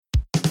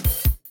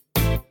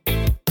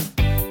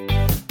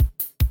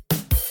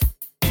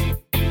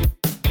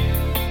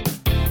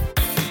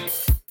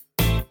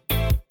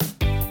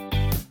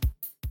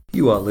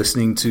You are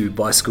listening to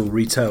Bicycle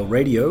Retail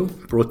Radio,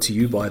 brought to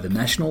you by the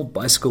National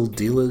Bicycle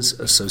Dealers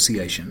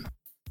Association.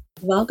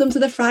 Welcome to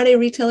the Friday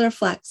Retailer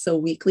Flex, a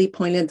weekly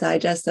pointed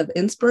digest of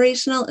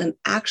inspirational and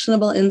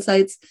actionable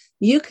insights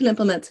you can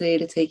implement today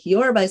to take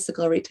your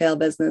bicycle retail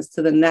business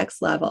to the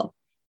next level.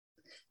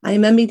 I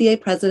am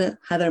NBDA President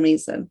Heather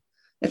Mason.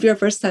 If you're a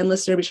first-time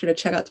listener, be sure to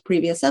check out the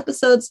previous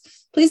episodes.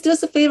 Please do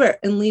us a favor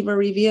and leave a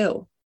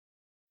review.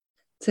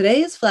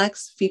 Today's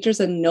Flex features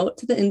a note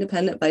to the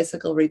independent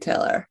bicycle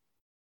retailer.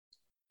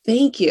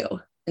 Thank you,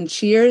 and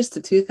cheers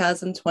to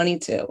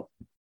 2022.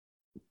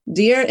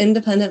 Dear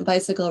independent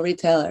bicycle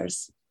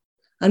retailers,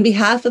 on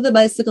behalf of the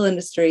bicycle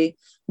industry,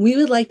 we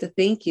would like to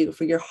thank you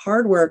for your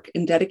hard work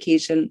and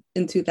dedication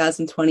in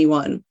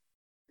 2021.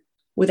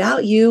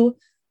 Without you,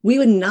 we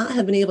would not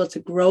have been able to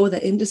grow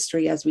the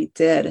industry as we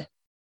did.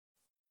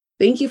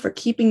 Thank you for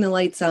keeping the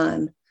lights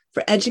on,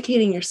 for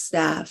educating your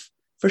staff,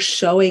 for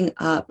showing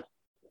up.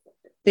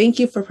 Thank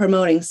you for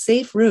promoting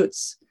safe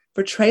routes,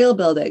 for trail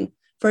building,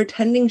 for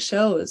attending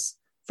shows,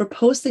 for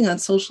posting on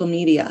social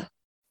media.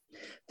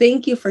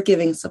 Thank you for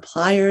giving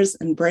suppliers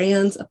and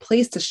brands a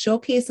place to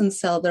showcase and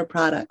sell their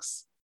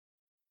products.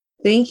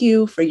 Thank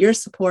you for your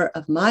support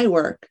of my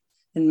work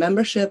and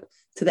membership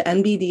to the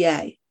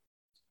NBDA.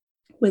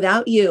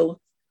 Without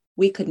you,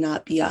 we could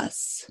not be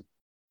us.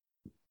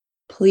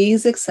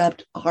 Please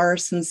accept our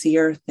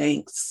sincere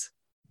thanks.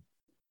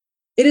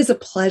 It is a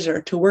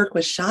pleasure to work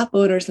with shop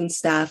owners and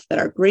staff that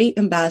are great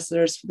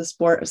ambassadors for the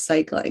sport of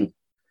cycling.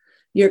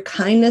 Your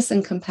kindness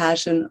and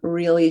compassion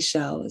really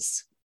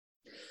shows.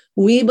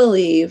 We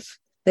believe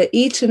that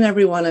each and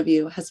every one of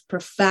you has a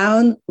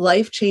profound,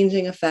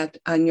 life-changing effect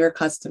on your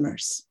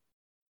customers.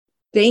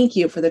 Thank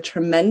you for the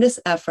tremendous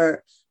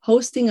effort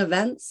hosting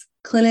events,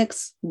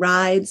 clinics,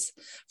 rides,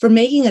 for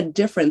making a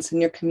difference in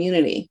your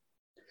community,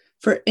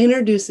 for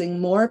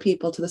introducing more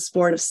people to the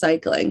sport of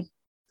cycling,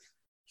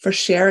 for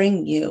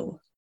sharing you.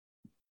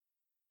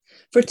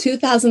 For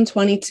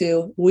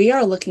 2022, we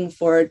are looking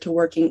forward to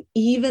working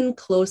even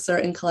closer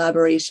in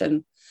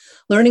collaboration,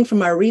 learning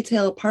from our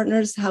retail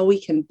partners how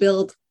we can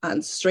build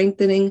on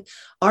strengthening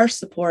our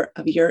support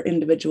of your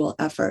individual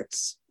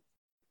efforts.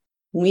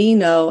 We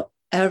know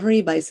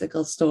every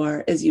bicycle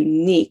store is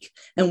unique,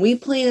 and we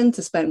plan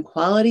to spend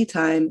quality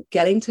time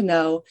getting to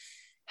know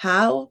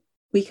how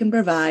we can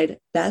provide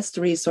best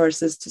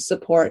resources to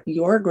support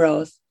your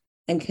growth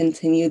and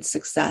continued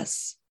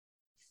success.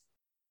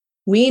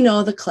 We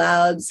know the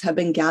clouds have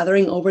been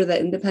gathering over the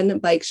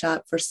independent bike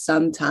shop for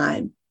some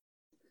time.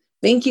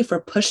 Thank you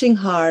for pushing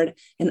hard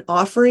and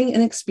offering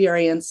an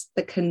experience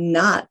that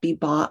cannot be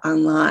bought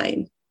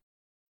online.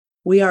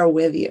 We are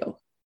with you.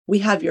 We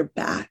have your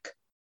back.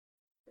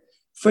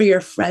 For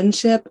your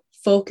friendship,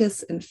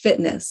 focus, and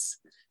fitness,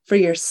 for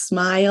your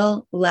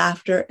smile,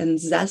 laughter, and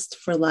zest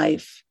for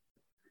life,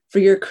 for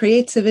your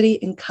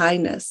creativity and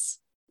kindness,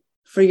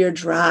 for your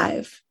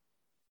drive,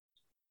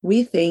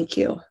 we thank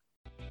you.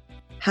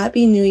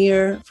 Happy New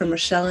Year from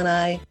Rochelle and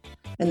I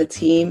and the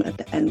team at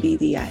the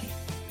NBDA.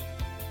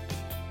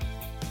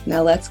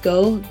 Now let's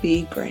go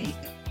be great.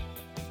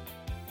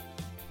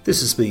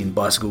 This has been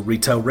Bicycle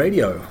Retail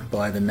Radio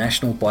by the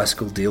National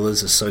Bicycle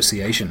Dealers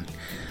Association.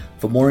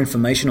 For more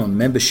information on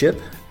membership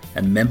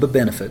and member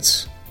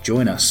benefits,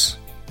 join us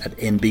at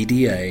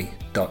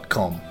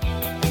nbda.com.